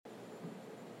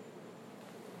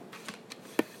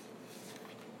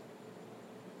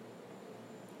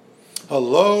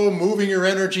Hello, Moving Your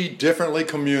Energy Differently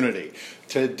community.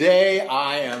 Today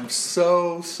I am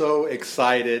so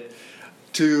excited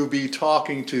to be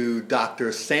talking to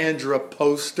Dr. Sandra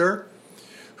Poster,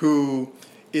 who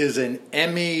is an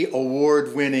Emmy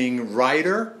award-winning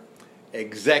writer,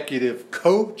 executive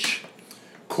coach,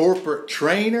 corporate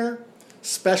trainer,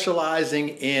 specializing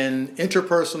in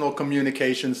interpersonal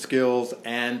communication skills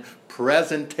and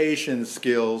presentation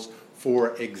skills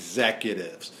for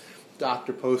executives.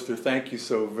 Dr. Poster, thank you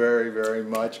so very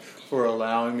much for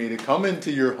allowing me to come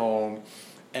into your home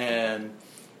and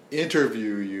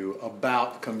interview you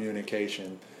about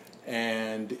communication.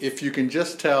 And if you can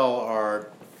just tell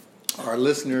our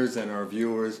listeners and our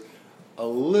viewers a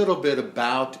little bit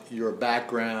about your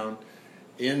background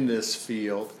in this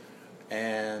field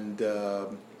and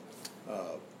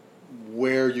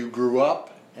where you grew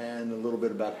up and a little bit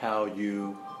about how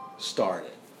you started.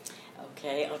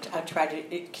 Okay, I'll try to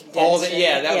condense it.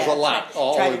 Yeah, that was a lot.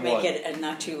 Try to make it a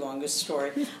not too long a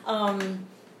story.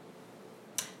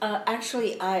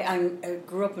 Actually, I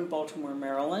grew up in Baltimore,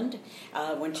 Maryland.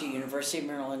 Went to University of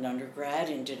Maryland undergrad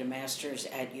and did a master's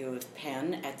at U of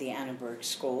Penn at the Annenberg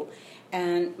School.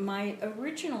 And my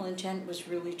original intent was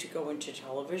really to go into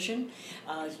television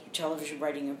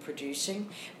writing and producing.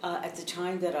 At the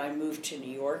time that I moved to New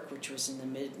York, which was in the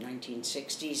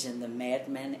mid-1960s, in the Mad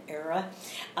Men era,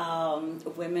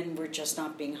 women were just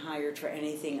not being hired for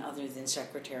anything other than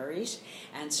secretaries.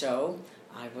 And so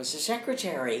I was a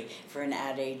secretary for an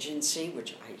ad agency,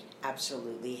 which I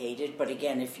absolutely hated. But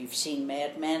again, if you've seen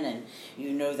Mad Men and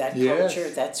you know that culture,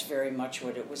 that's very much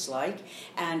what it was like.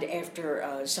 And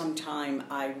after some time,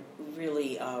 I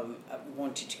really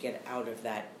wanted to get out of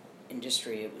that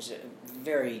industry. It was a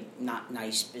very not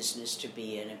nice business to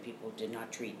be in, and people did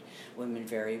not treat women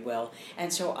very well.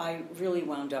 And so I really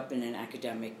wound up in an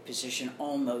academic position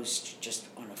almost just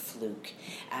on a fluke.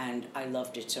 And I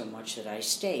loved it so much that I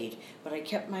stayed. But I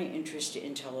kept my interest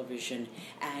in television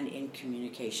and in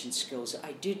communication skills.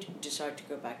 I did decide to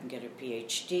go back and get a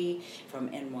PhD from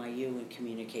NYU in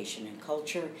communication and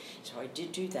culture. So I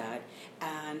did do that.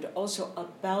 And also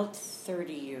about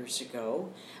 30 years ago,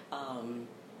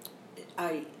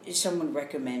 someone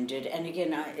recommended, and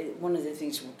again, one of the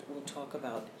things we'll talk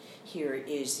about here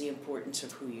is the importance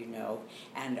of who you know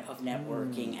and of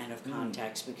networking and of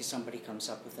contacts, because somebody comes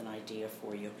up with an idea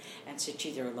for you. And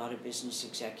Sitchi, there are a lot of business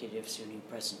executives who need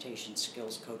presentation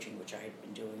skills coaching, which I had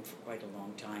been doing for quite a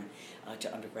long time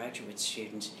to undergraduate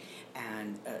students,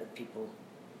 and people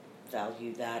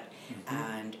value that.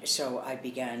 And so I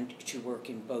began to work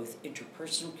in both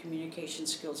interpersonal communication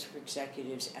skills for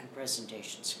executives and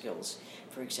presentation skills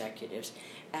for executives.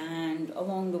 And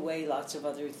along the way, lots of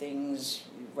other things,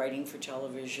 writing for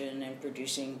television and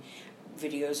producing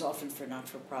videos, often for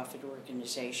not-for-profit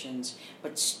organizations,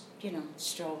 but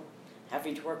still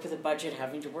having to work with a budget,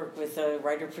 having to work with a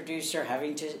writer-producer,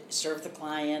 having to serve the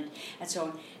client, and so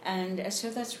on. And so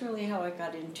that's really how I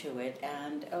got into it.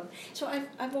 And so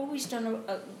I've always done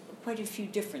quite a few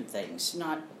different things,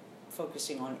 not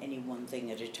focusing on any one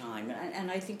thing at a time.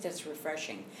 And I think that's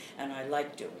refreshing, and I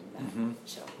like doing that.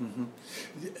 So,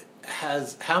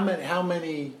 how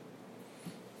many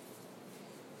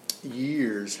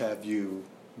years have you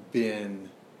been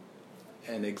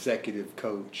an executive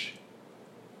coach?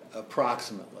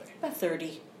 Approximately. About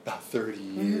 30. About 30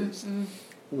 years.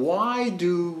 Why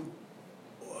do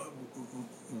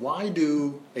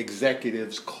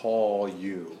executives call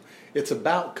you? It's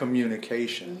about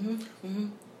communication.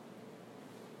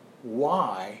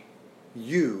 Why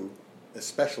you,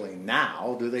 especially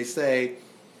now, do they say,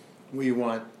 we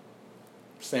want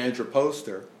Sandra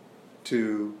Poster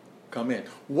to come in?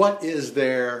 What's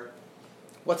their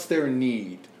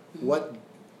need?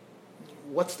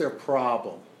 What's their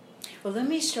problem? Well, let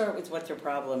me start with what their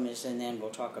problem is, and then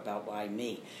we'll talk about why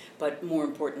me. But more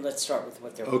important, let's start with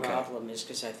what their problem is,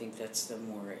 because I think that's the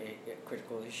more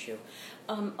critical issue.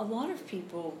 A lot of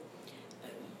people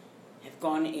have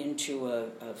gone into a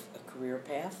career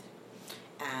path,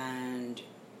 and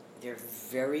they're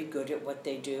very good at what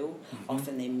they do.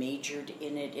 Often they majored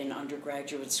in it in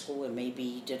undergraduate school and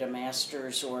maybe did a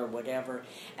master's or whatever,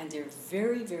 and they're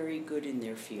very good in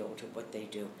their field of what they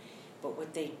do. But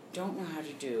what they don't know how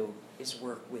to do is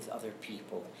work with other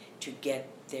people to get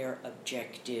their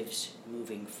objectives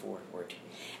moving forward.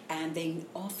 And they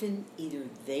often, either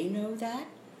they know that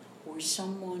or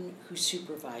someone who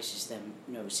supervises them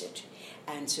knows it.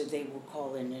 And so they will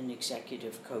call in an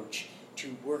executive coach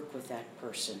to work with that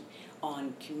person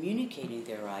on communicating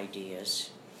their ideas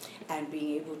and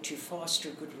being able to foster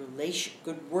good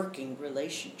working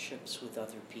relationships with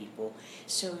other people,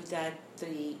 so that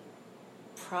the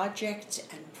projects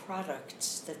and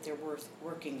products that they're worth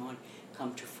working on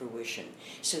come to fruition,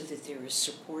 so that there is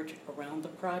support around the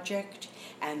project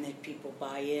and that people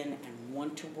buy in and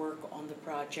want to work on the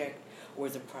project or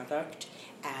the product,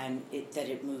 and that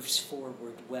it moves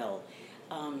forward well.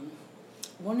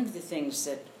 One of the things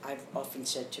that I've often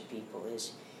said to people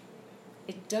is,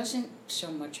 it doesn't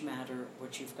so much matter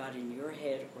what you've got in your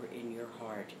head or in your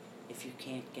heart if you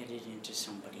can't get it into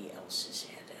somebody else's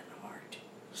head and heart.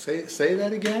 Say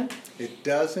that again. It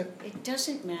doesn't. It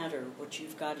doesn't matter what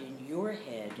you've got in your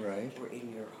head Right. or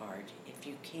in your heart if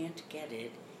you can't get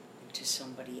it into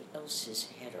somebody else's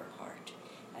head or heart,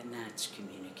 and that's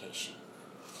communication.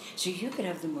 So you could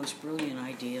have the most brilliant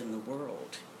idea in the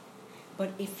world,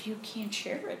 but if you can't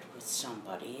share it with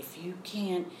somebody, if you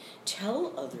can't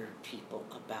tell other people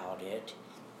about it,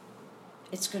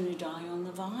 it's going to die on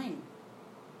the vine.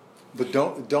 But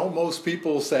don't most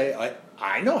people say,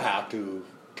 I know how to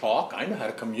talk, I know how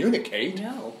to communicate?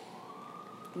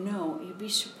 No, you'd be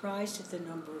surprised at the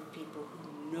number of people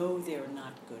who know they're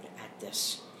not good at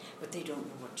this, but they don't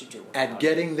know what to do about At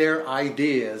getting their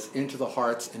ideas into the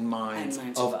hearts and minds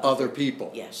of other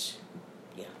people. Yes,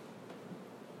 yeah.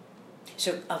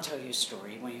 So I'll tell you a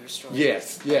story. You want to hear a story?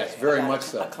 Yes, very About much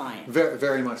so. A client.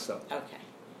 Very much so. Okay.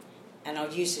 And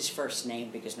I'll use his first name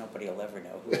because nobody will ever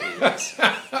know who he is.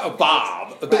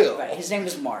 Bob, Bill. Right. His name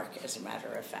was Mark, as a matter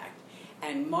of fact.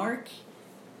 And Mark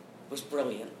was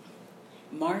brilliant.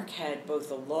 Mark had both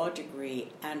a law degree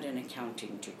and an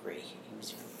accounting degree. He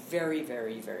was a very,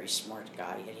 very, very smart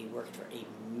guy, and he worked for a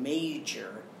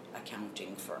major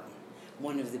accounting firm,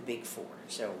 one of the big four.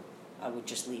 So I would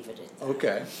just leave it at that.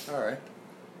 Okay, all right.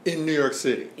 In New York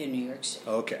City? In New York City.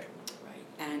 Okay.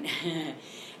 Right.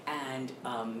 And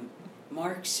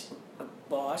Mark's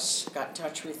boss got in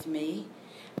touch with me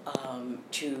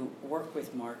to work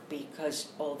with Mark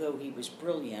because although he was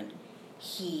brilliant,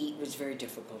 he was very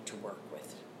difficult to work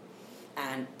with.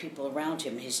 And people around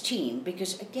him, his team,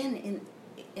 because again,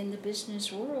 in the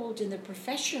business world, in the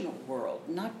professional world,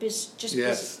 not just Yes.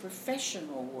 business,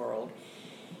 professional world,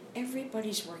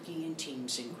 everybody's working in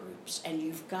teams and groups, and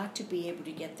you've got to be able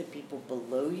to get the people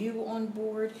below you on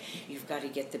board, you've got to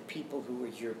get the people who are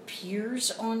your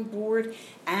peers on board,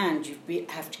 and you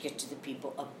have to get to the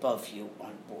people above you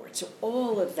on board. So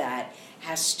all of that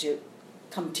has to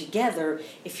come together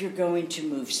if you're going to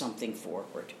move something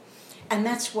forward. And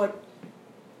that's what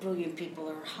brilliant people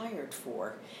are hired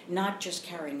for, not just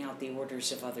carrying out the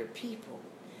orders of other people,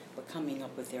 but coming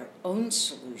up with their own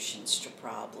solutions to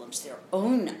problems, their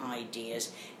own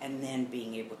ideas, and then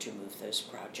being able to move those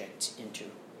projects into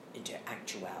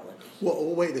actuality.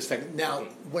 Well, wait a second. Now,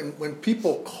 when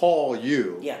people call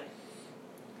you, Yeah.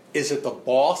 is it the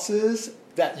bosses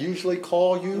that usually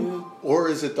call you, or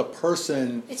is it the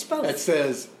person It's both. that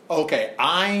says, okay,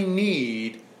 I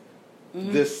need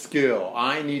this skill,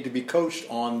 I need to be coached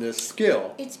on this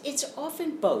skill? It's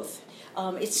often both.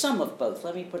 It's some of both,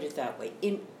 let me put it that way.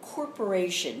 In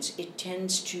corporations, it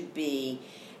tends to be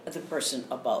the person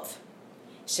above.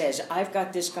 Says, I've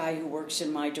got this guy who works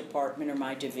in my department or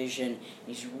my division,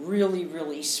 he's really,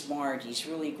 really smart, he's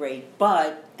really great,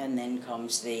 but, and then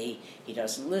comes he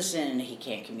doesn't listen, he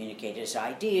can't communicate his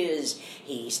ideas,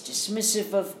 he's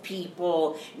dismissive of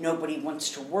people, nobody wants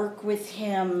to work with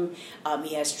him,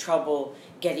 he has trouble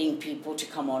getting people to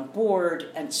come on board,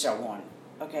 and so on.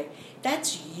 Okay?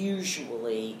 That's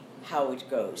usually how it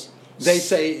goes. They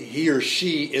say he or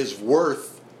she is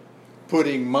worth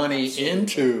putting money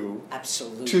into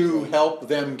Absolutely. to help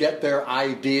them get their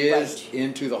ideas Right.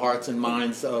 into the hearts and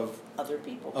minds of Other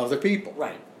people. other people.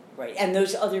 Right. And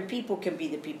those other people can be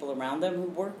the people around them who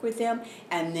work with them,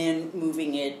 and then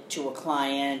moving it to a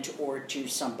client or to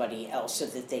somebody else so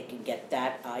that they can get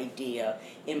that idea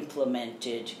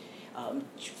implemented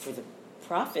for the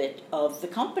profit of the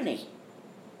company.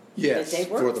 Yes, that they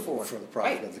work for. the profit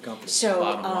Right. of the company. So,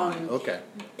 bottom line. Okay.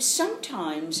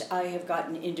 Sometimes I have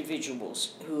gotten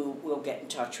individuals who will get in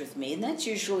touch with me, and that's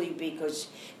usually because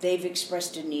they've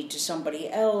expressed a need to somebody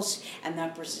else, and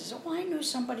that person says, oh, I know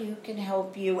somebody who can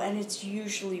help you, and it's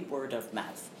usually word of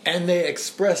mouth. And they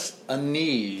express a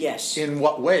need. Yes. In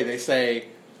what way? They say,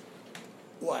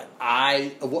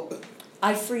 I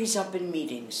freeze up in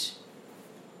meetings.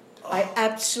 I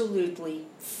absolutely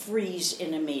freeze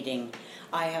in a meeting.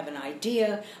 I have an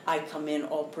idea, I come in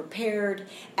all prepared,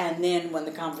 and then when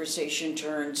the conversation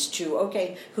turns to,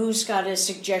 okay, who's got a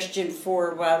suggestion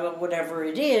for whatever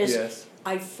it is, Yes.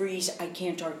 I freeze, I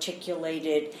can't articulate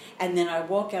it, and then I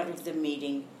walk out of the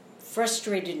meeting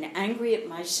frustrated and angry at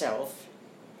myself.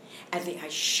 I think I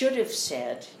should have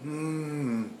said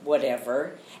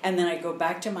whatever, and then I go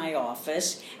back to my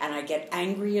office and I get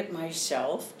angry at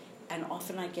myself, and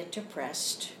often I get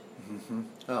depressed. Mm-hmm.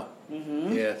 Oh,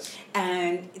 yes.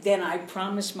 And then I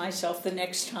promise myself the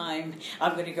next time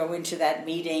I'm going to go into that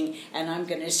meeting and I'm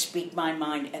going to speak my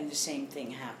mind, and the same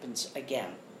thing happens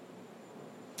again.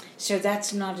 So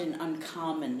that's not an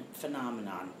uncommon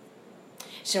phenomenon.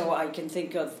 So I can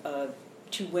think of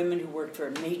 2 women who worked for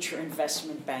a major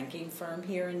investment banking firm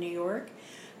here in New York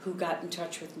who got in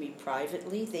touch with me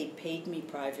privately. They paid me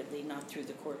privately, not through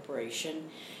the corporation,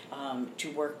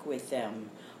 to work with them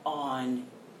on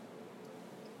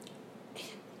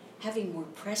having more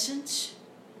presence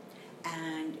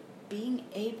and being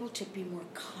able to be more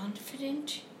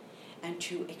confident and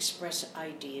to express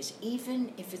ideas,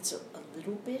 even if it's a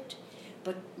little bit,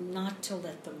 but not to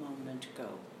let the moment go.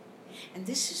 And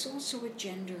this is also a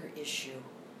gender issue,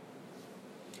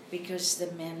 because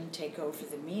the men take over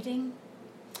the meeting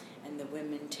and the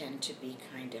women tend to be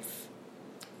kind of,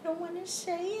 I don't want to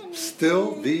say anything.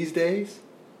 Still these days?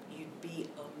 You'd be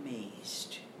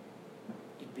amazed.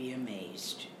 You'd be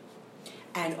amazed.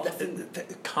 And often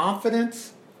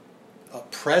Confidence,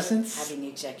 presence. having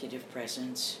executive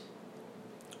presence.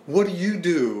 What do you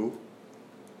do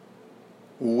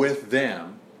with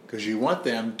them? Because you want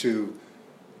them to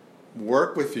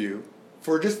work with you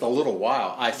for just a little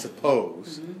while, I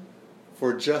suppose,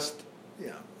 for just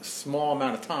a small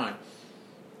amount of time.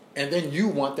 And then you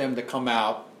want them to come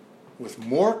out with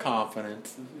more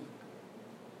confidence.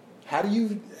 How do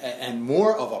you, and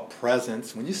more of a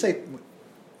presence, when you say,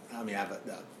 I mean, I have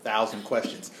 1,000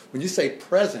 questions. When you say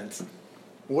presence,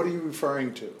 what are you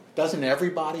referring to? Doesn't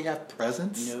everybody have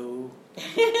presence? No.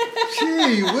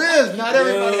 Gee whiz, not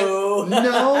everybody No.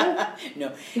 No?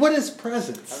 No. What is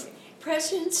presence? Okay.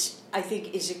 Presence, I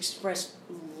think, is expressed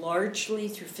largely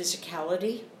through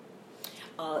physicality.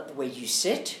 The way you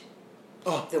sit,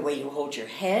 the way you hold your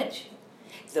head,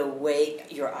 the way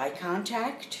your eye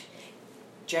contact,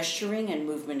 gesturing and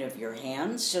movement of your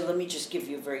hands. So let me just give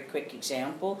you a very quick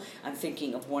example. I'm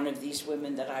thinking of one of these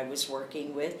women that I was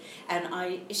working with, and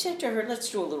I said to her,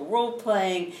 let's do a little role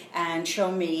playing and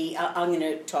show me, I'm going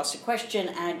to toss a question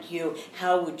at you.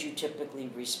 How would you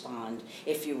typically respond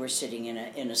if you were sitting in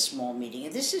a small meeting?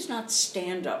 And this is not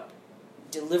stand-up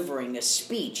delivering a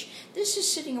speech. This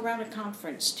is sitting around a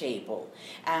conference table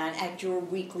and at your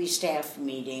weekly staff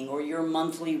meeting or your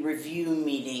monthly review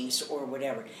meetings or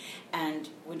whatever. And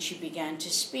when she began to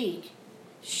speak,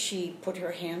 she put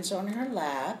her hands on her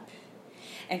lap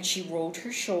and she rolled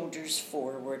her shoulders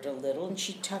forward a little and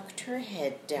she tucked her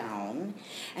head down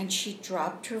and she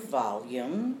dropped her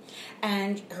volume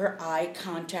and her eye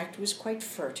contact was quite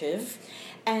furtive,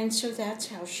 and so that's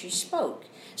how she spoke.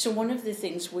 So one of the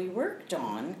things we worked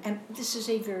on, and this is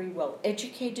a very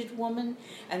well-educated woman,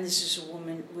 and this is a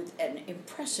woman with an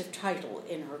impressive title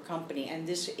in her company, and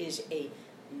this is a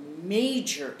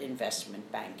major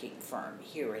investment banking firm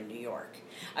here in New York.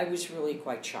 I was really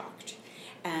quite shocked.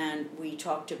 And we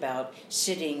talked about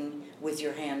sitting with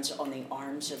your hands on the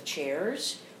arms of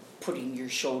chairs, putting your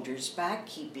shoulders back,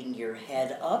 keeping your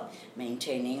head up,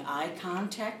 maintaining eye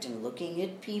contact and looking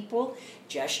at people,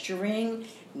 gesturing,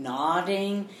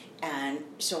 nodding, and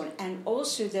so on. And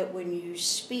also that when you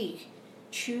speak,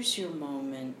 choose your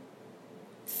moment,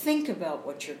 think about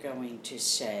what you're going to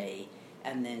say,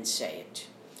 and then say it.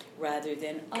 Rather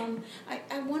than,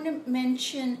 I want to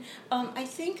mention, I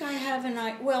think I have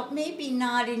well, maybe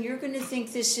not, and you're going to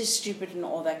think this is stupid and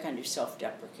all that kind of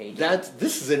self-deprecating.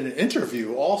 This is an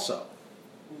interview also,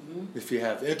 if you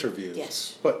have interviews.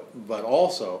 Yes. But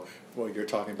also, what you're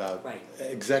talking about,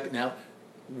 right. Now,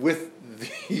 with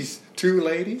these 2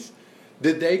 ladies,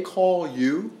 did they call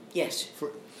you? Yes.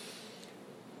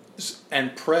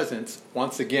 And presence,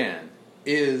 once again,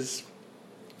 is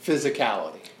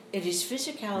physicality. It is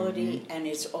physicality, and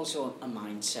it's also a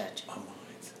mindset. A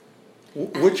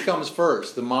mindset. Which comes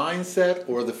first, the mindset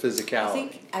or the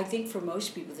physicality? I think for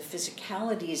most people, the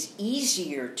physicality is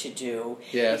easier to do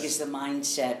because the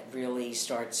mindset really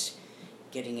starts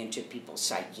getting into people's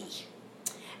psyche.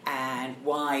 And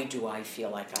why do I feel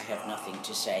like I have nothing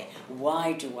to say?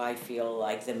 Why do I feel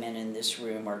like the men in this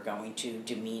room are going to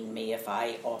demean me if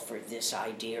I offer this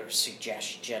idea or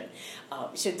suggestion?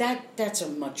 So that's a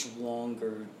much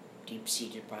longer,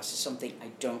 deep-seated process, something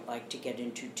I don't like to get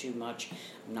into too much.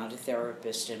 I'm not a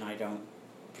therapist, and I don't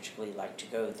particularly like to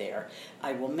go there.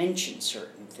 I will mention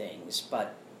certain things,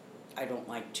 but I don't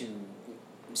like to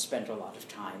spend a lot of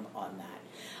time on that.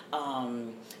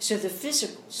 So the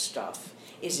physical stuff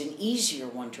is an easier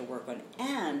one to work on,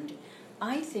 and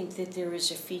I think that there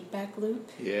is a feedback loop.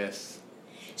 Yes.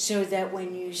 So that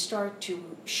when you start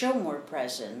to show more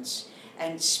presence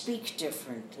and speak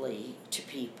differently to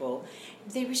people,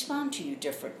 they respond to you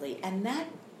differently, and that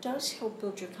does help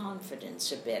build your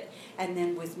confidence a bit. And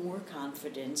then with more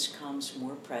confidence comes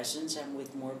more presence, and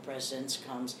with more presence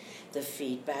comes the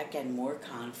feedback and more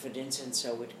confidence, and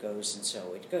so it goes and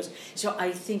so it goes. So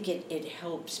I think it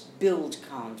helps build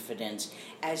confidence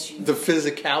as you... The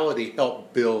physicality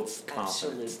helps build confidence.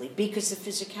 Absolutely, because the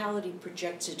physicality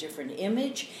projects a different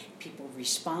image, people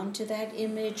respond to that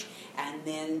image, and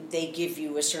then they give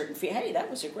you a certain feel, hey, that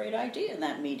was a great idea in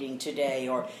that meeting today,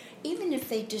 or even if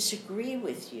they disagree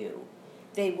with you,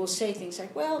 they will say things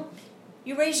like, well,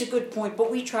 you raise a good point,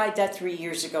 but we tried that 3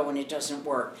 years ago and it doesn't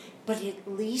work. But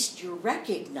at least you're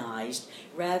recognized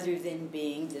rather than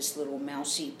being this little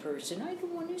mousy person, I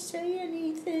don't want to say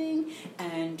anything,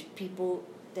 and people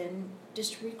then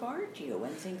disregard you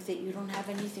and think that you don't have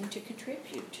anything to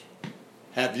contribute.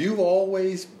 Have you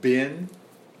always been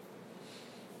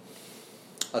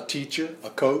a teacher, a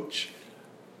coach,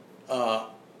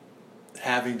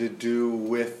 having to do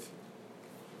with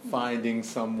finding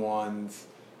someone's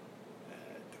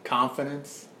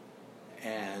confidence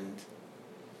and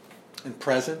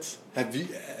presence? Have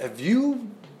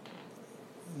you,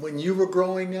 when you were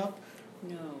growing up?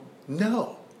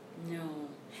 No.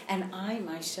 And I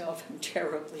myself am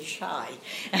terribly shy.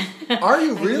 Are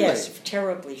you really? Yes,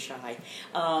 terribly shy.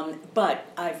 But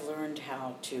I've learned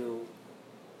how to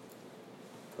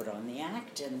put on the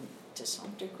act, and to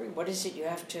some degree, what is it? You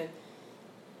have to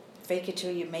fake it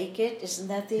till you make it. Isn't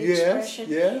that the expression?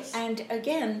 Yes. And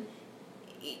again,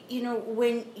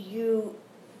 when you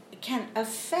can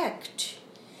affect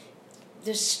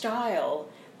the style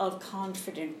of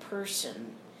confident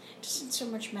person, it doesn't so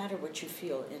much matter what you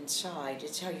feel inside,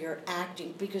 it's how you're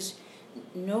acting, because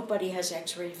nobody has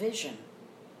X-ray vision.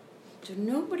 So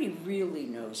nobody really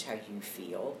knows how you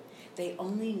feel. They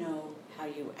only know how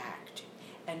you act.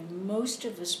 And most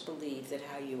of us believe that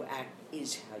how you act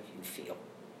is how you feel.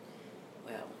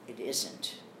 Well, it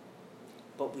isn't.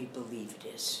 But we believe it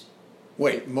is.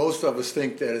 Wait, most of us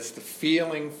think that it's the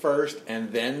feeling first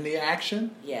and then the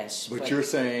action? Yes. But you're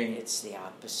saying... It's the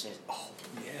opposite. Oh,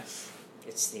 yes.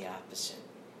 It's the opposite.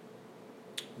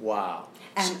 Wow.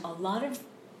 And a lot of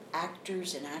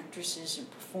actors and actresses and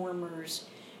performers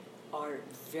are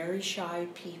very shy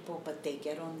people, but they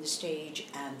get on the stage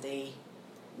and they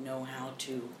know how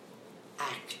to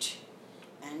act.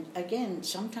 And again,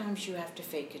 sometimes you have to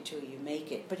fake it till you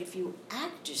make it. But if you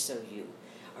act as though you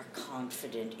are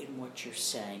confident in what you're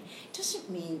saying, it doesn't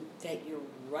mean that you're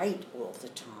right all the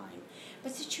time,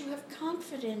 but that you have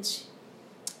confidence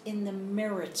in the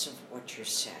merits of what you're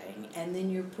saying, and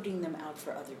then you're putting them out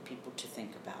for other people to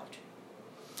think about,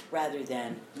 rather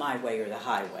than my way or the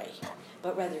highway.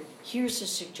 But rather, here's a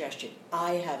suggestion.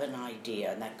 I have an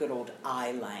idea, and that good old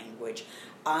I language.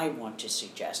 I want to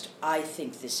suggest. I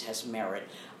think this has merit.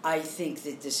 I think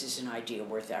that this is an idea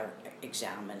worth our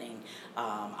examining.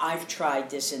 I've tried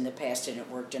this in the past and it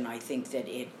worked, and I think that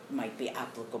it might be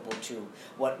applicable to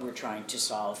what we're trying to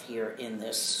solve here in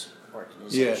this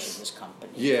organization, yes. This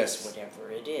company, yes. This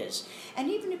whatever it is. And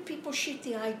even if people shoot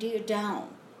the idea down,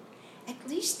 at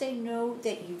least they know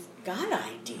that you've got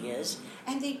ideas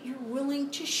and that you're willing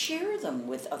to share them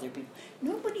with other people.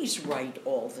 Nobody's right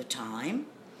all the time.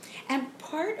 And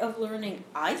part of learning,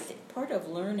 I think, part of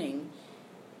learning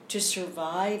to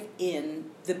survive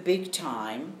in the big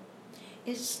time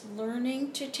is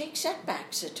learning to take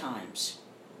setbacks at times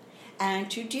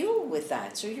and to deal with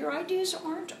that. So your ideas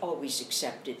aren't always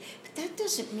accepted. But that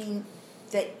doesn't mean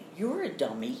that you're a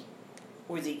dummy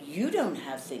or that you don't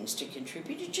have things to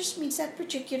contribute. It just means that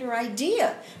particular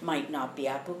idea might not be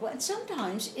applicable. And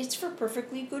sometimes it's for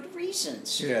perfectly good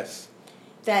reasons. Yes.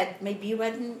 That maybe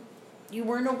you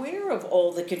weren't aware of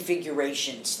all the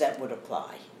configurations that would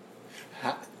apply.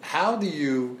 How do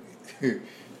you,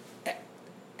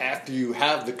 after you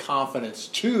have the confidence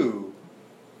to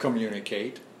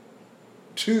communicate,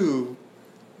 to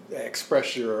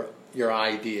express your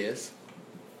ideas,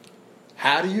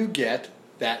 how do you get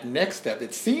that next step?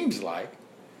 It seems like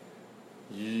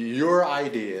your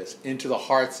ideas into the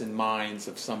hearts and minds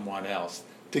of someone else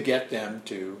to get them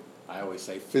to, I always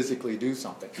say, physically do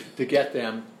something, to get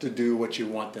them to do what you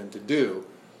want them to do.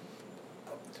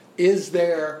 Is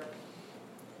there,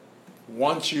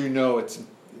 once you know it's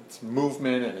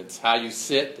movement and it's how you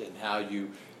sit and how you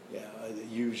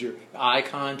use your eye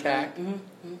contact,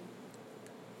 Mm-hmm.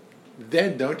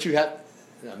 then don't you have,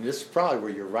 this is probably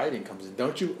where your writing comes in,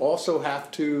 don't you also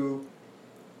have to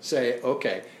say,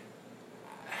 okay,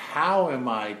 how am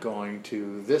I going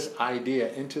to, this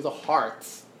idea into the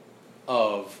hearts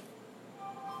of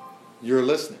your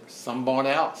listeners, someone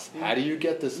else? Mm-hmm. How do you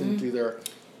get this into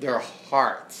their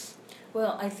hearts?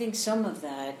 Well, I think some of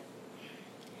that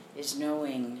is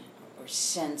knowing or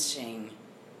sensing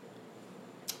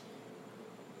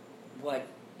what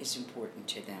is important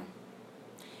to them.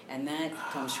 And that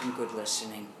comes from good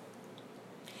listening.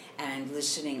 And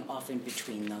listening often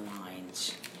between the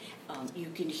lines. You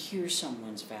can hear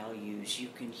someone's values. You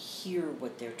can hear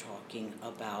what they're talking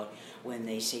about when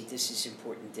they say, this is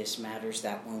important, this matters,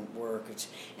 that won't work.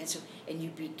 And you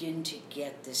begin to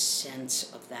get the sense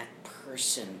of that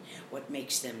person, what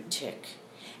makes them tick,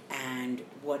 and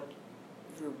what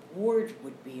reward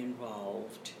would be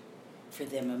involved for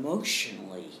them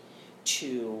emotionally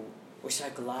or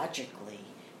psychologically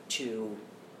to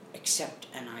accept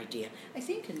an idea. I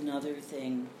think another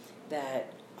thing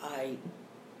that I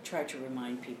try to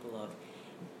remind people of,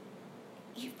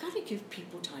 you've got to give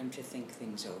people time to think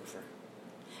things over.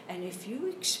 And if you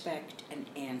expect an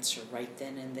answer right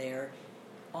then and there,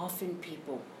 often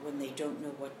people, when they don't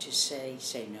know what to say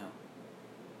no.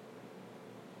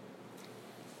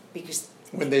 Because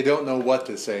when they don't know what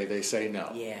to say, they say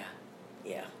no. Yeah,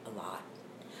 a lot.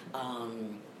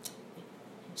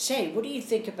 Say, what do you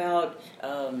think about,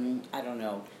 I don't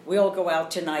know, we all go out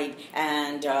tonight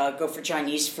and go for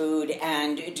Chinese food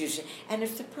and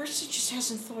if the person just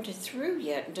hasn't thought it through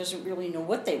yet and doesn't really know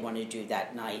what they want to do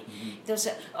that night, they'll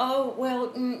say, oh,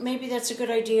 well, maybe that's a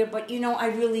good idea, but, I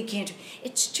really can't.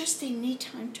 It's just they need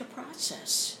time to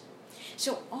process.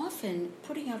 So often,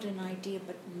 putting out an idea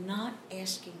but not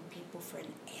asking people for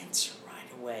an answer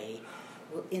right away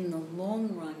will, in the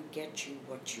long run, get you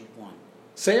what you want.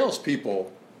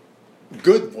 Salespeople,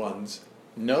 good ones,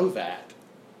 know that.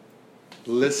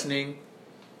 Listening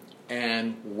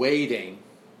and waiting.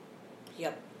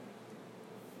 Yep.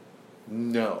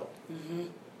 No. Mm-hmm.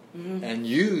 Mm-hmm. And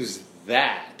use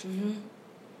that mm-hmm.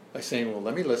 by saying, well,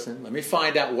 let me listen. Let me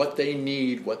find out what they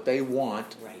need, what they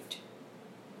want. Right.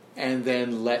 And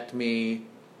then let me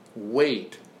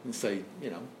wait and say,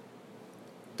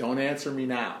 don't answer me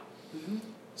now. Mm-hmm.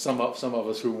 Some of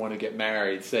us who want to get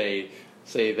married say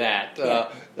that.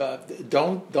 Yeah.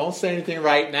 Don't say anything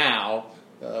right now.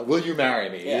 Will you marry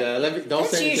me? Yeah. Don't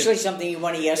That's say usually something you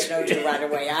want a yes no to right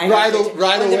away. Right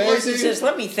when away. The person says,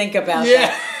 "Let me think about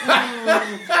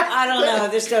that." I don't know.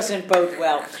 This doesn't bode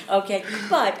well. Okay,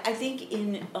 but I think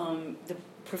in the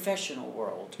professional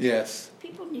world, yes,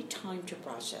 people need time to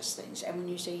process things. And when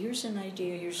you say, "Here's an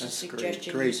idea, here's That's a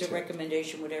suggestion, great here's a tip.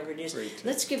 recommendation, whatever it is," Great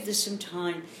let's give this some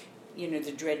time.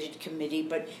 The dreaded committee,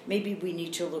 but maybe we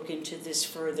need to look into this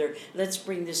further. Let's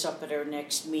bring this up at our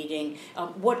next meeting.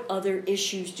 What other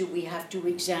issues do we have to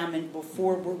examine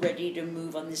before we're ready to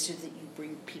move on this, so that you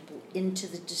bring people into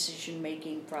the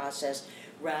decision-making process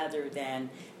rather than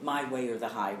my way or the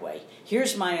highway.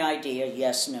 Here's my idea,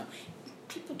 yes, no.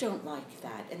 People don't like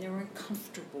that, and they're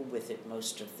uncomfortable with it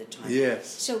most of the time. Yes.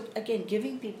 So, again,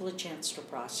 giving people a chance to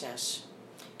process,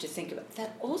 to think about,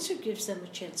 that also gives them a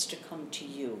chance to come to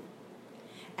you.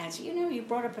 As you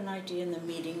brought up an idea in the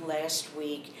meeting last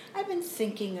week. I've been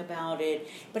thinking about it,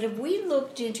 but if we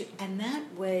looked into, and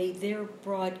that way they're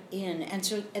brought in, and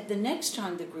so at the next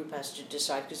time the group has to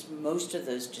decide, because most of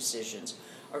those decisions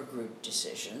are group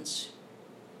decisions,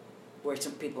 where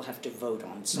some people have to vote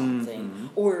on something,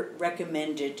 or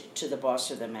recommend it to the boss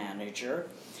or the manager,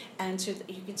 and so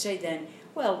you can say then,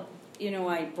 well,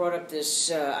 I brought up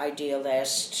this idea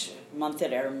last month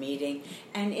at our meeting,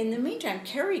 and in the meantime,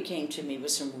 Kerry came to me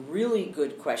with some really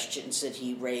good questions that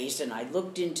he raised, and I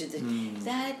looked into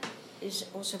that is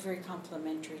also very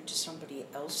complimentary to somebody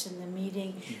else in the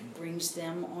meeting, brings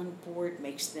them on board,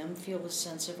 makes them feel a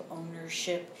sense of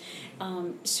ownership,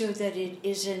 so that it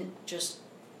isn't just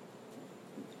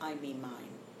I, me,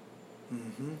 mine.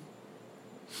 Mm-hmm.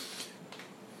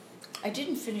 I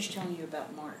didn't finish telling you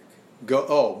about Mark.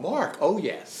 Mark. Oh,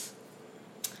 yes.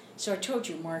 So I told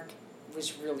you Mark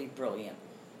was really brilliant.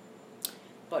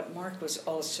 But Mark was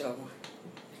also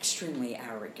extremely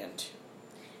arrogant.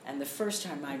 And the first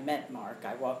time I met Mark,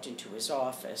 I walked into his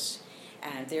office,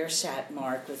 and there sat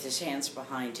Mark with his hands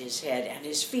behind his head and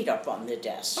his feet up on the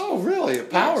desk. Oh, really? A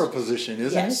power position,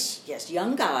 isn't it? Yes,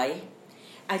 young guy.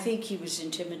 I think he was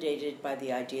intimidated by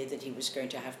the idea that he was going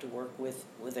to have to work with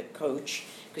a coach,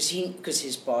 because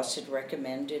his boss had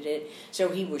recommended it. So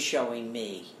he was showing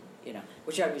me,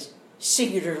 which I was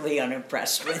singularly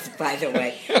unimpressed with, by the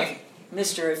way.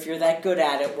 Mister, if you're that good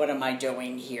at it, what am I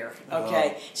doing here?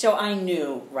 Okay, So I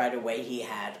knew right away he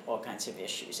had all kinds of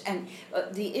issues. And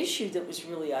the issue that was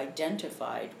really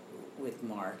identified with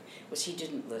Mark was he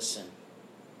didn't listen.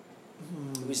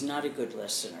 He was not a good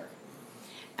listener.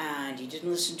 And he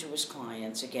didn't listen to his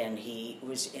clients. Again, he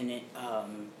was in it.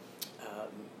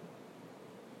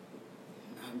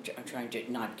 I'm trying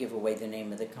to not give away the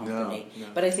name of the company, No.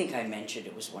 but I think I mentioned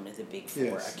it was one of the big four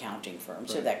Yes. accounting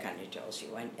firms, so Right. that kind of tells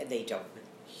you. And they dealt with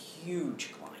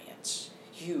huge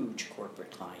huge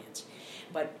corporate clients.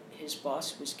 But his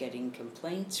boss was getting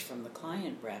complaints from the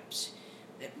client reps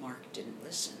that Mark didn't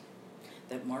listen.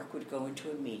 That Mark would go into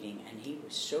a meeting and he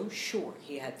was so sure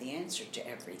he had the answer to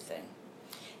everything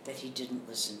that he didn't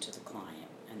listen to the client.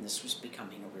 And this was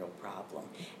becoming a real problem.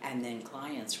 And then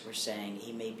clients were saying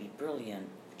he may be brilliant,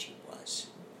 which he was,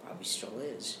 probably still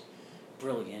is,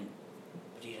 brilliant,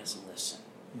 but he doesn't listen.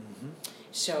 Mm-hmm.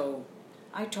 So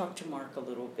I talked to Mark a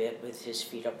little bit with his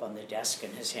feet up on the desk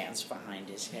and his hands behind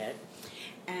his head.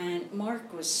 And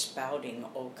Mark was spouting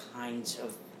all kinds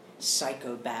of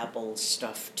psychobabble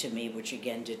stuff to me, which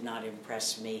again did not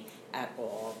impress me at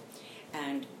all.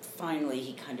 And finally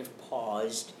he kind of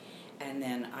paused, and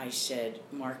then I said,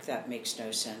 Mark, that makes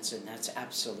no sense, and that's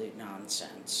absolute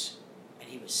nonsense. And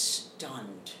he was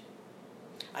stunned.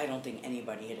 I don't think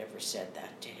anybody had ever said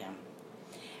that to him.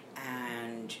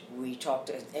 And we talked,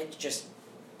 it just,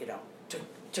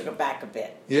 took it back a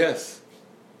bit. Yes.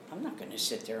 I'm not going to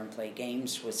sit there and play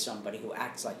games with somebody who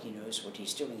acts like he knows what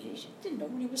he's doing. He didn't know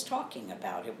what he was talking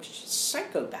about. It was just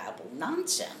psychobabble,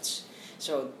 nonsense.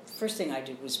 So the first thing I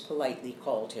did was politely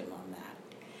called him on that.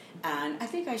 And I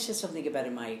think I said something about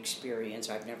in my experience,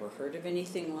 I've never heard of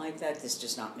anything like that. This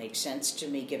does not make sense to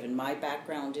me given my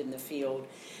background in the field.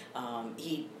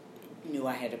 He knew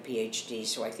I had a PhD,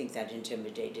 so I think that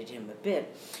intimidated him a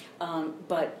bit.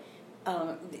 But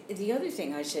the other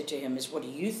thing I said to him is, what do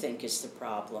you think is the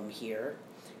problem here?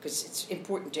 Because it's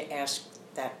important to ask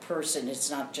that person.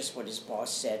 It's not just what his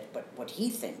boss said, but what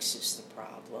he thinks is the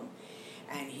problem.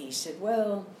 And he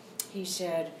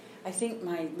said, I think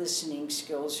my listening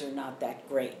skills are not that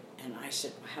great. And I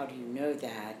said, well, how do you know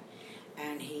that?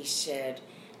 And he said,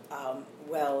 and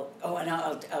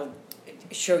I'll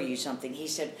show you something. He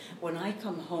said, when I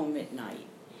come home at night,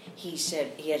 he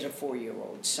said he has a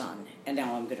 4-year-old son, and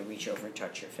now I'm going to reach over and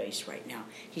touch your face right now.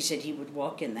 He said he would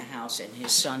walk in the house and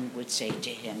his son would say to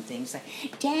him things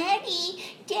like, Daddy,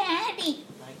 Daddy,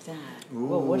 like that. Ooh.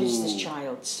 Well, what is this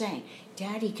child saying?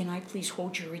 Daddy, can I please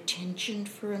hold your attention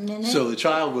for a minute? So the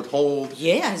child would hold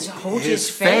his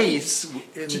face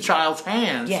in the child's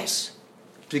hands. Yes.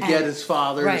 To get his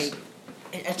father's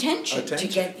attention. To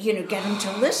get him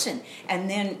to listen. And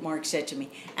then Mark said to me,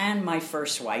 and my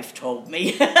first wife told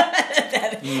me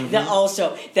that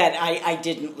also that I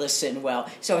didn't listen well.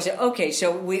 So I said, okay,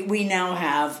 so we now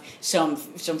have some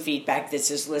feedback that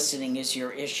says listening is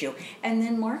your issue. And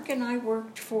then Mark and I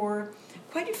worked for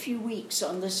quite a few weeks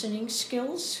on listening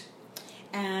skills,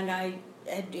 and I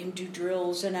had him do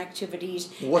drills and activities.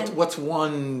 What's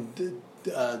one?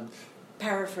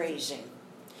 Paraphrasing.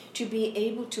 To be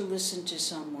able to listen to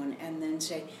someone and then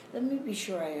say, let me be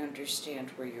sure I understand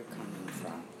where you're coming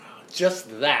from.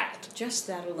 Just that. Just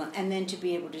that alone. And then to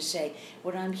be able to say,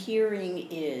 what I'm hearing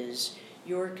is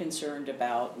you're concerned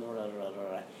about blah, blah, blah,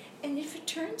 blah. And if it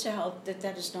turns out that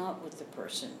that is not what the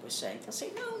person was saying, they'll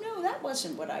say, no, that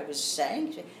wasn't what I was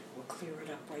saying. We'll clear it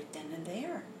up right then and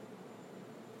there.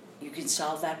 You can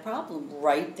solve that problem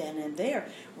right then and there,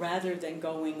 rather than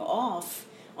going off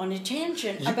on a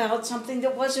tangent about something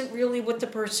that wasn't really what the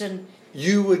person...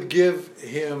 You would give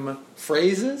him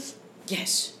phrases?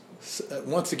 Yes.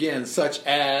 Once again, such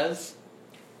as...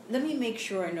 Let me make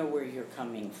sure I know where you're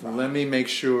coming from. Let me make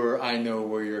sure I know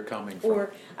where you're coming from.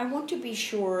 Or, I want to be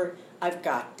sure I've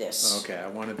got this. Okay, I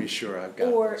want to be sure I've got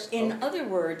this. Or, in other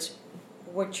words,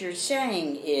 what you're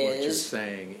saying is...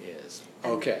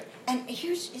 Okay. And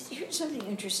here's something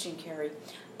interesting, Carrie.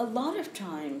 A lot of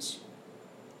times,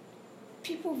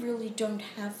 people really don't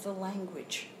have the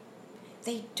language.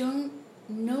 They don't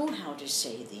know how to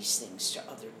say these things to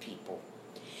other people.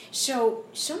 So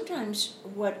sometimes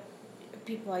what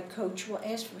people I coach will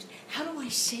ask for is, how do I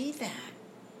say that?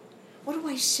 What do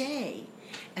I say?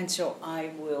 And so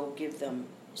I will give them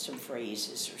some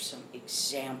phrases or some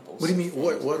examples. What do you mean?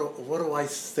 What do I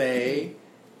say?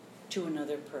 To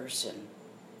another person.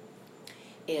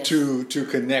 To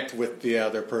connect with the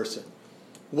other person.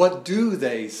 What do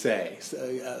they say?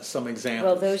 Some examples.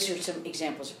 Well, those are some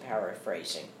examples of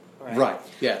paraphrasing. Right,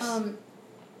 yes.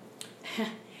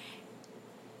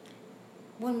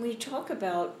 When we talk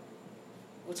about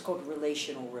what's called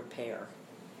relational repair,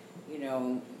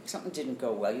 something didn't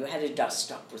go well. You had to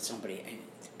dust up with somebody, and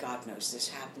God knows this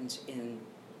happens in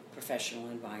professional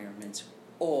environments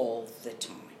all the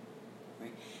time,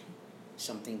 right?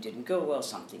 Something didn't go well,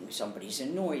 somebody's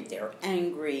annoyed, they're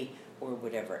angry, or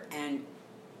whatever, and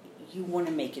you want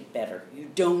to make it better.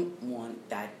 You don't want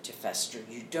that to fester.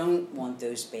 You don't want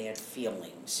those bad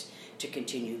feelings to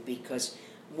continue, because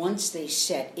once they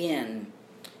set in,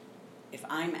 if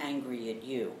I'm angry at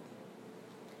you,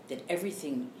 that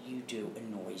everything you do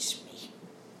annoys me.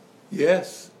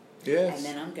 Yes. Yes. And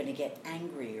then I'm going to get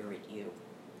angrier at you.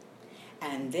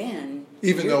 And then...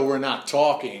 Even though we're not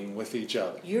talking with each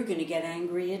other. You're going to get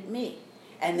angry at me.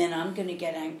 And then I'm going to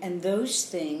get angry. And those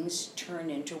things turn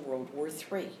into World War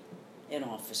III in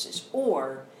offices.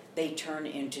 Or they turn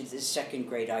into the second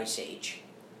great ice age.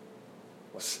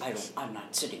 I'm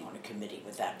not sitting on a committee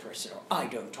with that person, or I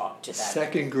don't talk to that.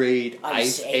 Second grade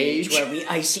ice age? Where we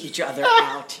ice each other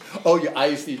out. Oh, you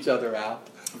ice each other out?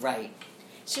 Right.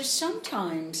 So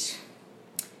sometimes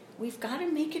we've got to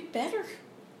make it better.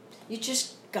 You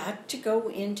just got to go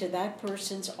into that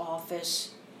person's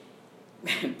office,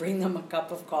 bring them a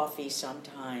cup of coffee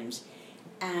sometimes,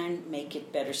 and make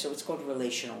it better. So it's called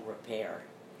relational repair.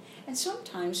 And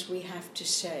sometimes we have to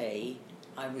say,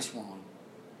 I was wrong.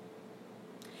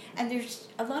 And there's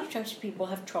a lot of times people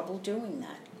have trouble doing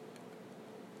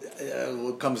that.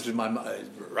 What comes to my mind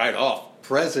right off,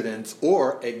 presidents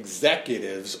or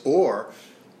executives or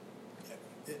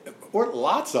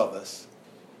lots of us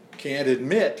can't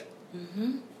admit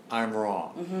I'm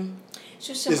wrong. Mm-hmm.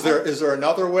 So is there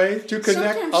another way to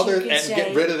connect other and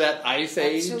get rid of that ice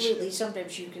age? Absolutely.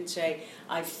 Sometimes you can say,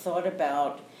 I've thought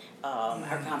about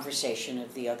our conversation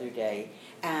of the other day,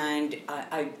 and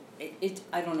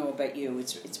I don't know about you,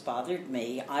 it's bothered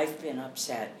me. I've been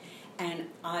upset, and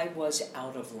I was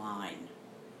out of line.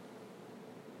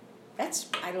 That's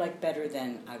I like better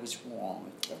than I was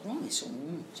wrong. Wrong is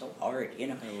so hard, you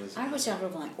know. I was out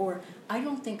of line, or I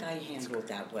don't think I handled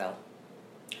that well,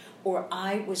 or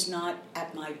I was not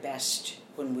at my best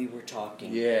when we were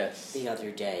talking the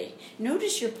other day.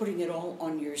 Notice you're putting it all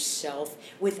on yourself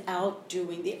without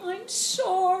doing I'm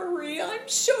sorry, I'm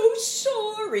so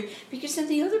sorry. Because then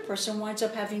the other person winds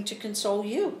up having to console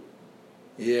you.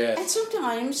 Yes. And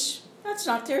sometimes that's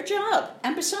not their job.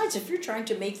 And besides, if you're trying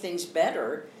to make things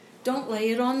better, don't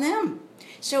lay it on them.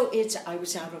 So I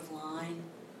was out of line.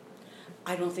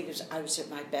 I don't think I was at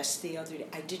my best the other day.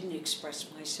 I didn't express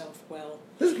myself well.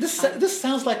 This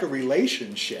sounds like a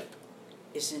relationship.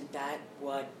 Isn't that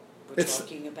what we're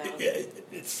talking about?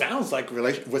 It sounds like a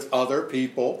relation with other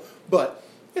people, but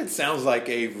it sounds like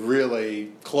a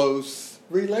really close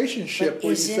relationship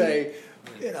where you say,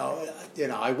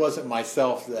 I wasn't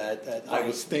myself that I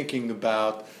was thinking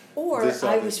about. Or this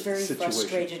I was very situation.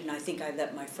 frustrated, and I think I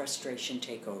let my frustration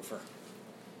take over.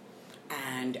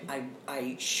 And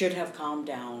I should have calmed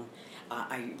down.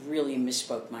 I really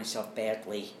misspoke myself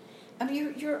badly. I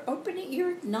mean, you're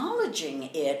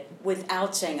acknowledging it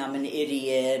without saying I'm an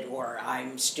idiot or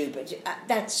I'm stupid.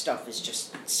 That stuff is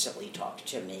just silly talk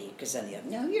to me. Because then the other,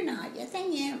 no, you're not. Yes, I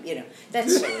am. You know,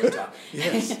 that's silly talk.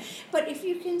 Yes. But if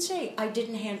you can say, I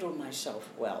didn't handle myself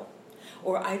well,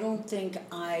 or I don't think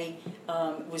I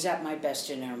was at my best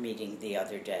in our meeting the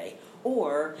other day,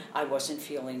 or I wasn't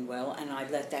feeling well and I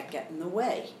let that get in the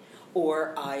way.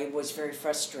 Or I was very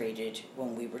frustrated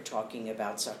when we were talking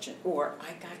about or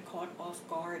I got caught off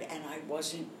guard and I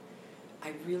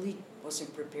really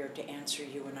wasn't prepared to answer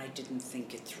you and I didn't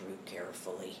think it through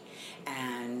carefully.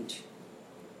 And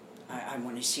I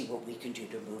want to see what we can do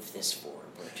to move this forward.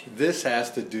 This has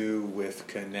to do with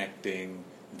connecting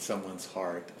in someone's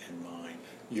heart and mind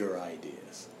your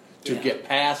ideas. To get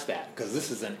past that, because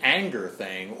this is an anger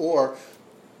thing or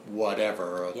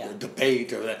whatever, a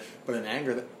debate or that, but an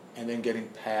anger and then getting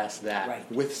past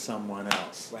that with someone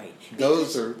else. Right.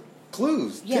 Those are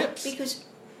clues, tips. Yeah, because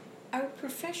our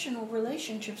professional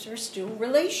relationships are still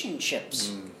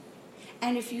relationships.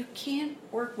 And if you can't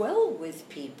work well with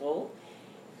people,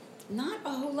 not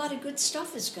a whole lot of good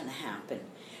stuff is going to happen.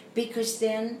 Because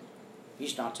then,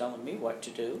 he's not telling me what to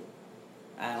do,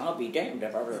 and I'll be damned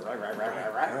if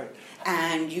I...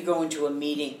 And you go into a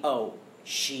meeting,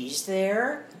 she's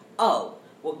there?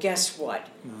 Well, guess what?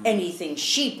 Anything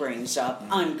she brings up,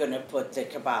 I'm going to put the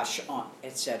kibosh on,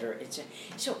 etc., etc.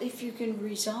 So if you can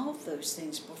resolve those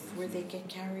things before they get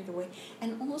carried away.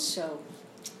 And also,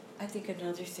 I think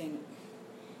another thing,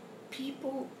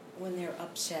 people, when they're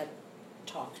upset,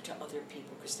 talk to other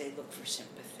people because they look for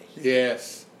sympathy.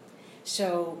 Yes.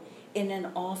 So in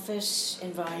an office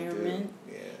environment,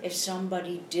 if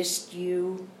somebody dissed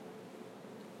you,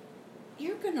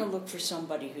 you're going to look for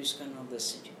somebody who's going to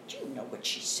listen to you. Do you know what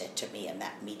she said to me in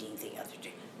that meeting the other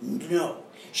day? No.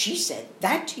 She said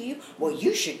that to you? Well,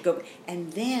 you should go.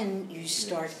 And then you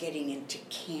start getting into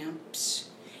camps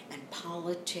and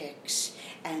politics.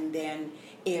 And then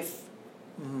if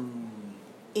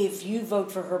you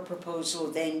vote for her proposal,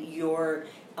 then you're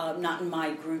not in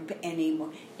my group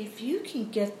anymore. If you can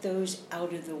get those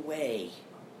out of the way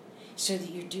so that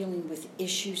you're dealing with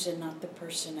issues and not the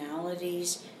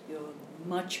personalities, you have a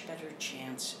much better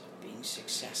chance of being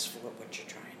successful at what you're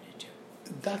trying to do.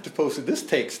 Dr. Poster, this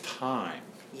takes time.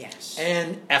 Yes.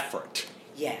 and effort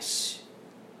Yes.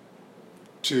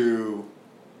 to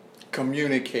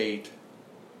communicate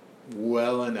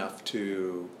well enough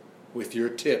with your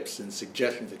tips and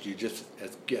suggestions that you just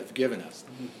have given us,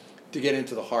 to get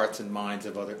into the hearts and minds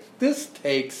of others. This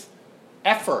takes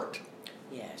effort.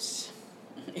 Yes.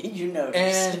 You noticed.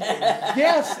 And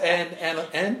yes,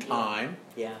 and time.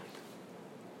 Yeah.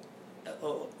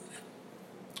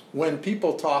 When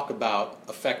people talk about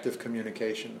effective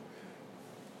communication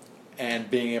and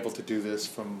being able to do this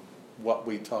from what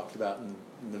we talked about in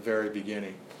the very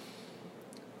beginning,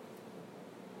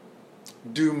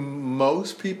 do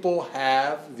most people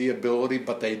have the ability,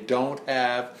 but they don't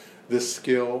have the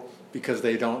skill because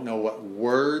they don't know what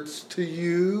words to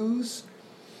use?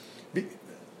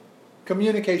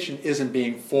 Communication isn't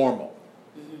being formal.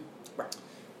 Mm-hmm.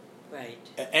 Right.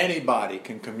 Anybody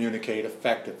can communicate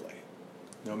effectively,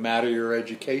 no matter your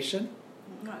education.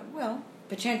 Well,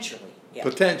 potentially. Yeah.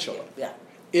 Potentially. Yeah.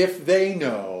 If they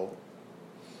know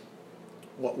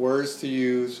what words to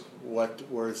use, what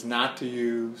words not to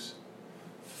use,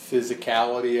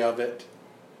 physicality of it.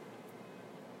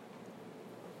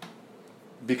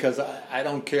 Because I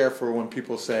don't care for when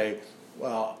people say,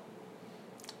 well,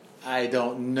 I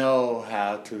don't know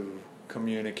how to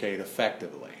communicate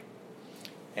effectively.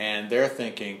 And they're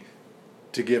thinking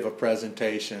to give a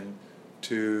presentation,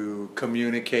 to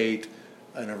communicate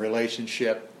in a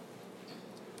relationship.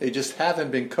 They just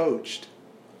haven't been coached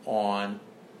on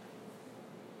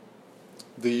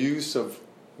the use of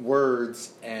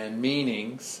words and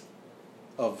meanings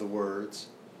of the words,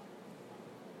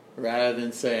 rather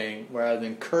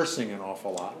than cursing an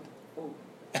awful lot,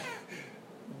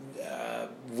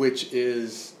 which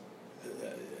is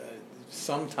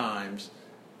sometimes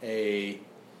a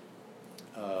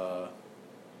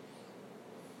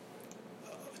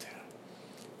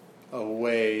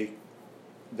way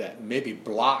that maybe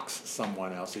blocks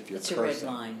someone else if you're It's cursing.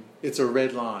 a red line. It's a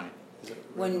red line. Is it a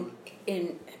red When line?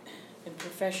 in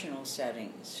professional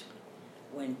settings,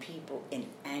 when people in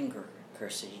anger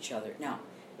curse at each other. Now,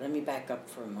 let me back up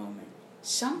for a moment.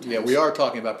 Sometimes, Yeah, we are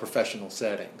talking about professional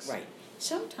settings. right.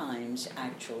 Sometimes,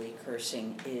 actually,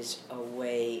 cursing is a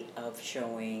way of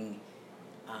showing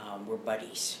we're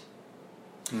buddies.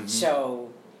 Mm-hmm.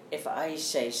 So, if I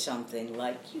say something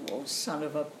like, "You old son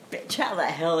of a bitch, how the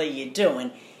hell are you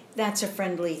doing?" That's a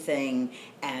friendly thing,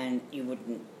 and you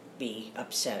wouldn't be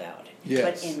upset out.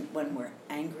 Yes. But when we're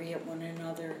angry at one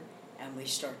another and we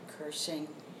start cursing,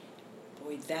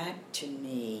 boy, that to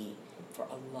me, for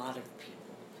a lot of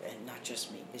people, and not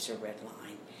just me, is a red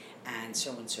line. And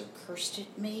so cursed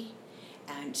at me,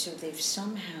 and so they've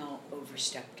somehow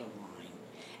overstepped a line,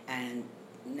 and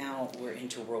now we're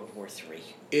into World War III.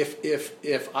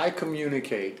 If I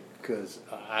communicate, because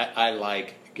I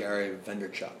like Gary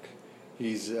Vaynerchuk,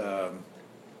 he's a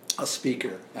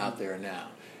speaker out there now.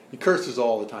 He curses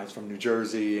all the time. He's from New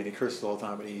Jersey, and he curses all the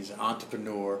time, but he's an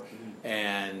entrepreneur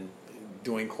and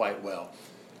doing quite well.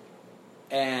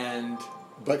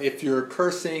 But if you're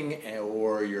cursing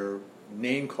or you're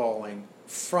name calling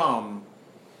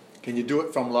can you do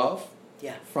it from love?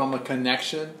 Yeah. From a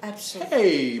connection? Absolutely.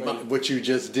 Hey, what you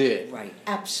just did. Right,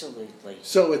 absolutely.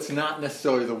 So it's not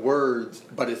necessarily the words,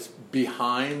 but it's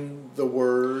behind the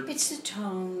word. It's the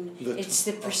tone, it's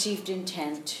the perceived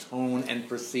intent. Tone and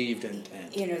perceived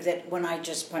intent. You know, that when I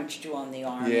just punched you on the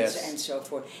arms Yes. and so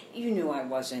forth, you knew I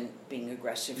wasn't being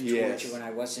aggressive towards Yes. you and I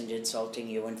wasn't insulting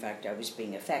you. In fact, I was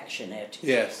being affectionate.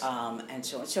 Yes. And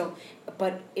so on. So,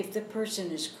 but if the person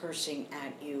is cursing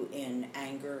at you in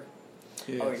anger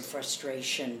or in Yes.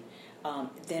 frustration,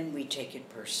 then we take it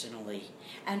personally.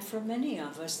 And for many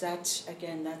of us, that's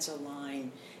a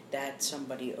line that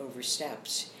somebody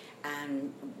oversteps,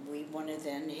 and we want to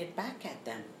then hit back at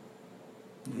them.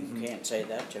 Mm-hmm. You can't say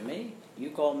that to me. You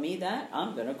call me that,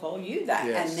 I'm going to call you that.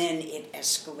 Yes. And then it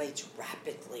escalates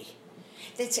rapidly.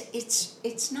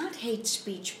 It's not hate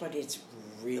speech, but it's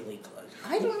really close.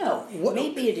 I don't know.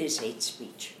 Maybe it is hate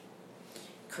speech.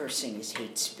 Cursing is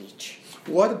hate speech.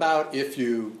 What about if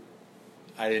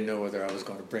I didn't know whether I was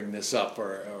going to bring this up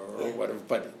or whatever,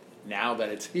 but now that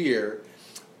it's here,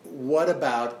 what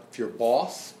about if your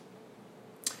boss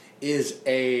is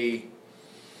a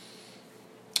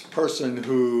person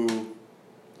who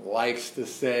likes to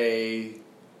say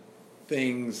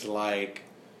things like,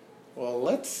 well,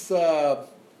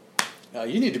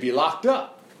 you need to be locked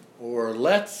up, or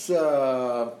let's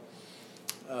not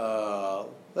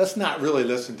really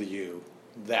listen to you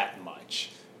that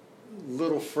much.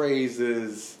 Little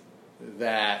phrases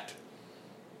that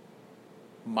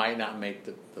might not make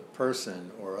the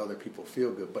person or other people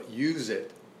feel good, but use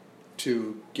it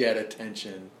to get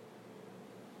attention.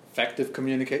 Effective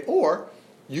communicate, or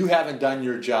you haven't done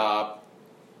your job.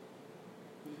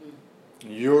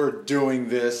 Mm-hmm. You're doing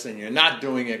this and you're not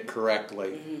doing it correctly.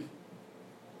 Mm-hmm.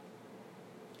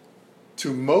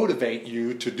 To motivate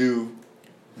you to do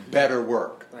better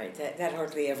work. Right, that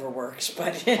hardly ever works,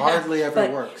 but hardly ever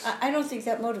works. I don't think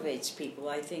that motivates people.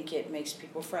 I think it makes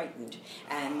people frightened,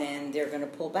 and then they're going to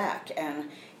pull back. And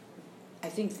I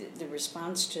think the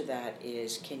response to that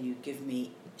is, can you give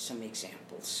me some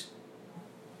examples?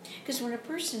 Because when a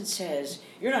person says,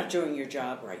 you're not doing your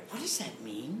job right, what does that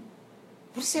mean?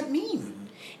 What does that mean? Mm-hmm.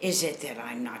 Is it that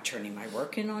I'm not turning my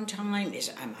work in on time?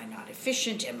 Am I not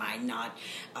efficient? Am I not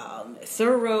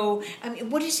thorough? I mean,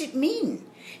 what does it mean?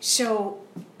 So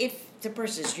if the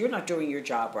person says, you're not doing your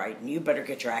job right, and you better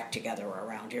get your act together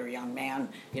around here, young man,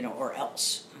 or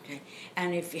else. Okay?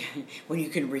 And when you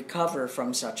can recover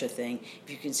from such a thing, if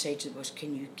you can say to the boss,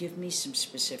 can you give me some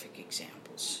specific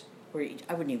examples? Or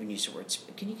I wouldn't even use the words,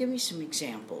 but can you give me some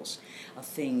examples of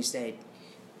things that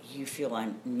you feel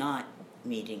I'm not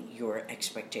meeting your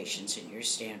expectations and your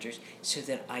standards, so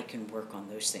that I can work on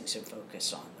those things and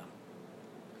focus on them.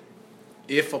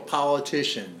 If a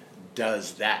politician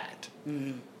does that,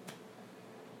 mm-hmm.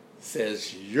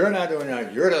 says you're not doing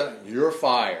that, you're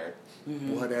fired,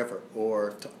 mm-hmm. whatever,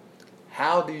 or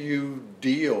how do you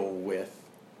deal with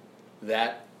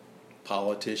that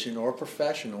politician or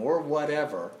professional or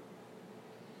whatever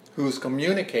who's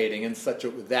communicating in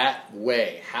that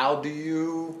way? How do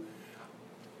you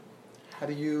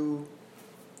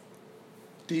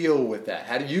deal with that?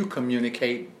 How do you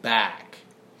communicate back?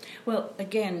 Well,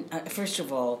 again, first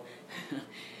of all,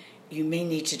 you may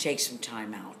need to take some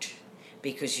time out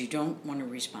because you don't want to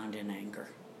respond in anger.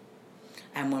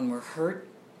 And when we're hurt,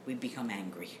 we become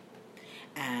angry.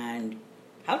 And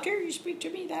how dare you speak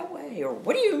to me that way? Or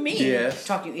what do you mean? Yes.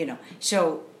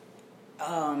 So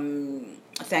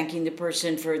thanking the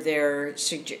person for their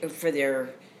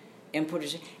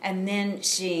input, and then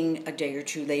seeing a day or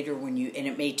two later and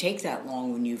it may take that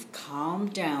long, when you've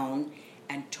calmed down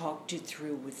and talked it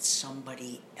through with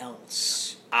somebody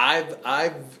else. That's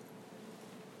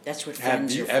what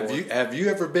friends are for. Have you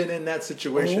ever been in that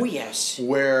situation? Oh, yes.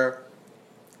 Where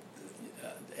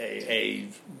a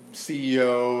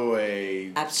CEO,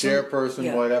 a chairperson,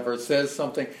 yeah. whatever, says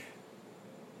something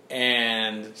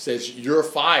and says, you're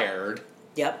fired.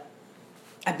 Yep.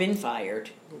 I've been fired.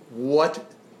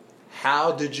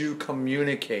 How did you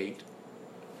communicate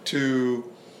to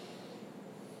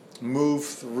move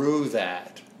through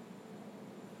that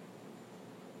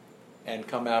and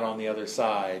come out on the other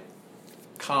side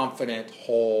confident,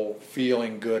 whole,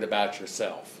 feeling good about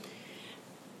yourself?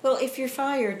 Well, if you're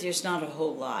fired, there's not a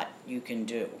whole lot you can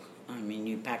do. I mean,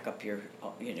 you pack up your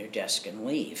desk and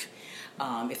leave,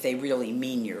 if they really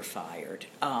mean you're fired.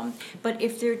 But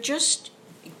if they're just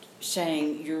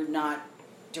saying you're not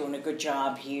doing a good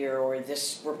job here, or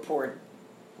this report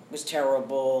was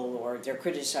terrible, or they're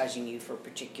criticizing you for a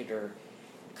particular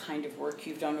kind of work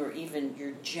you've done, or even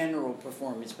your general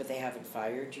performance, but they haven't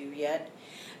fired you yet,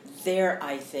 there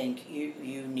I think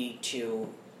you need to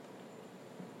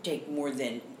take more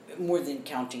than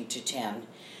counting to 10.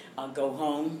 Go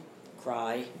home,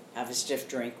 cry, have a stiff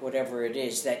drink, whatever it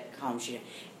is that calms you.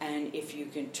 And if you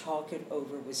can talk it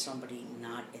over with somebody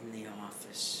not in the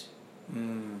office.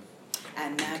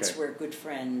 And that's where good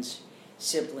friends,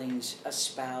 siblings, a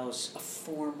spouse, a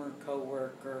former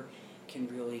coworker can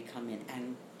really come in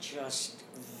and just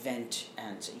vent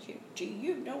and say, do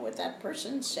you know what that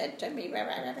person said to me?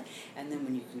 And then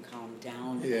when you can calm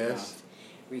down enough,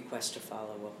 request a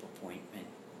follow-up appointment.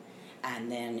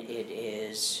 And then it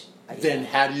is... Then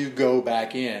how do you go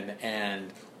back in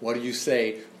and what do you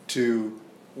say to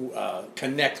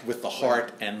connect with the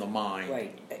heart and the mind?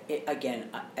 Right. Again,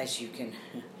 as you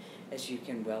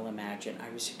can well imagine,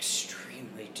 I was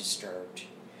extremely disturbed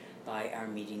by our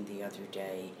meeting the other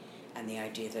day and the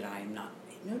idea that I am not...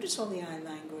 Notice all the eye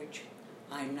language.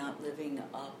 I'm not living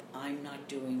up. I'm not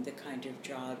doing the kind of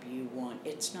job you want.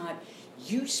 It's not,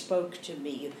 you spoke to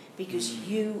me, because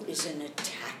you is an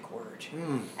attack word.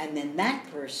 And then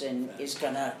that person is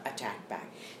going to attack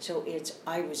back. So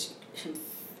I was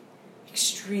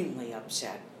extremely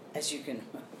upset, as you can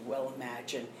well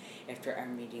imagine, after our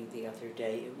meeting the other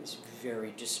day. It was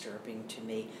very disturbing to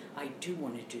me. I do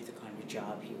want to do the kind of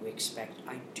job you expect.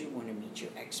 I do want to meet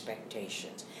your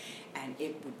expectations. And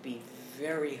it would be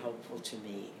very helpful to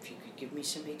me if you could give me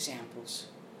some examples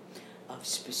of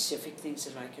specific things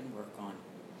that I can work on.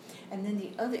 And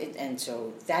then and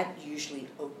so that usually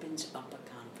opens up a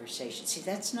conversation. See,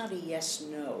 that's not a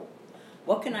yes-no.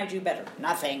 What can I do better?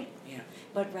 Nothing.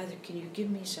 But rather, can you give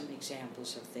me some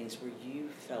examples of things where you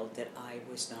felt that I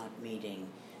was not meeting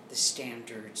the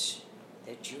standards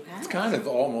that you have. It's kind of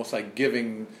almost like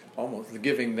giving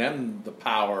them the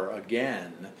power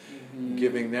again,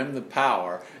 giving them the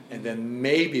power, and then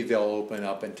maybe they'll open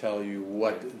up and tell you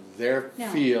what they're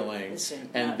feeling,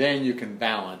 and then you can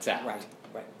balance out.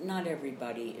 Right. Not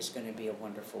everybody is going to be a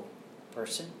wonderful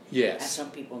person. Yes. And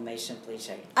some people may simply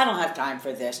say, I don't have time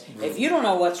for this. If you don't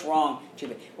know what's wrong,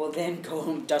 well, then go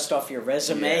and dust off your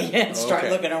resume and start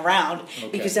looking around,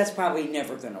 because that's probably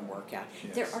never going to work out.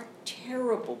 Yes. There are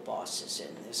terrible bosses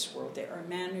in this world. There are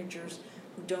managers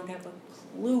who don't have a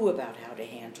clue about how to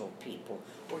handle people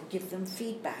or give them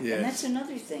feedback. Yes. And that's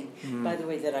another thing, by the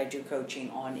way, that I do coaching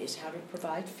on, is how to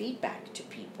provide feedback to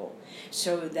people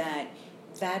so that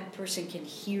that person can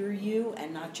hear you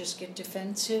and not just get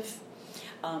defensive.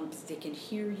 They can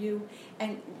hear you.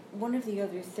 And one of the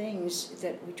other things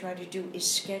that we try to do is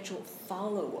schedule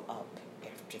follow-up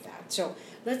after that. So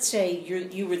let's say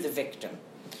you were the victim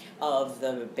of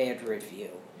the bad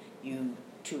review. You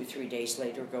 2 or 3 days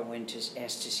later go in to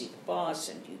ask to see the boss,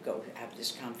 and you go have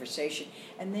this conversation.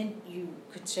 And then you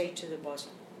could say to the boss,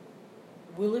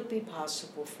 will it be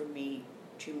possible for me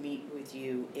to meet with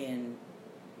you in,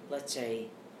 let's say,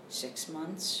 6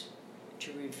 months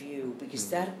to review,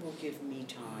 because that will give me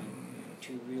time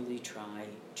to really try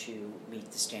to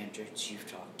meet the standards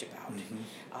you've talked about.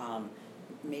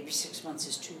 Maybe 6 months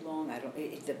is too long.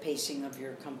 The pacing of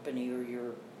your company or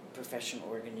your professional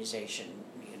organization,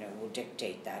 will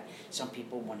dictate that. Some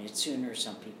people want it sooner,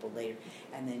 some people later.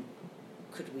 And then,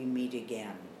 could we meet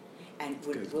again? And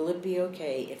will it be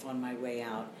okay if on my way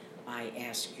out I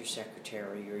ask your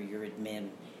secretary or your admin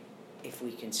if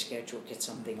we can get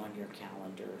something on your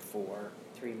calendar for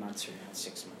 3 months or not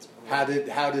 6 months?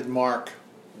 How did Mark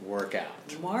work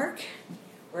out? Mark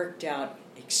worked out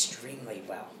extremely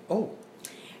well. Oh.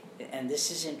 And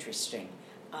this is interesting.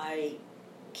 I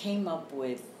came up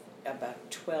with about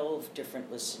 12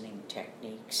 different listening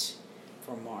techniques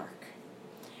for Mark.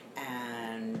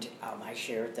 And I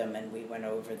shared them, and we went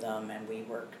over them, and we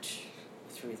worked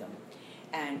through them.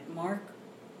 And Mark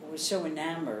was so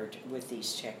enamored with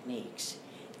these techniques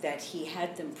that he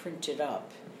had them printed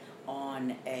up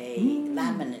on a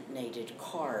laminated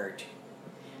card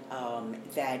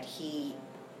that he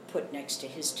put next to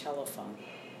his telephone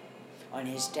on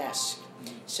his desk,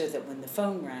 so that when the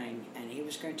phone rang and he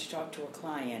was going to talk to a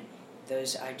client,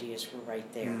 those ideas were right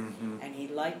there. And he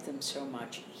liked them so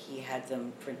much, he had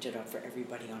them printed up for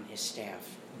everybody on his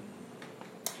staff.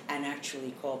 And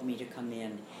actually called me to come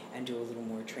in and do a little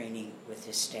more training with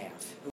his staff.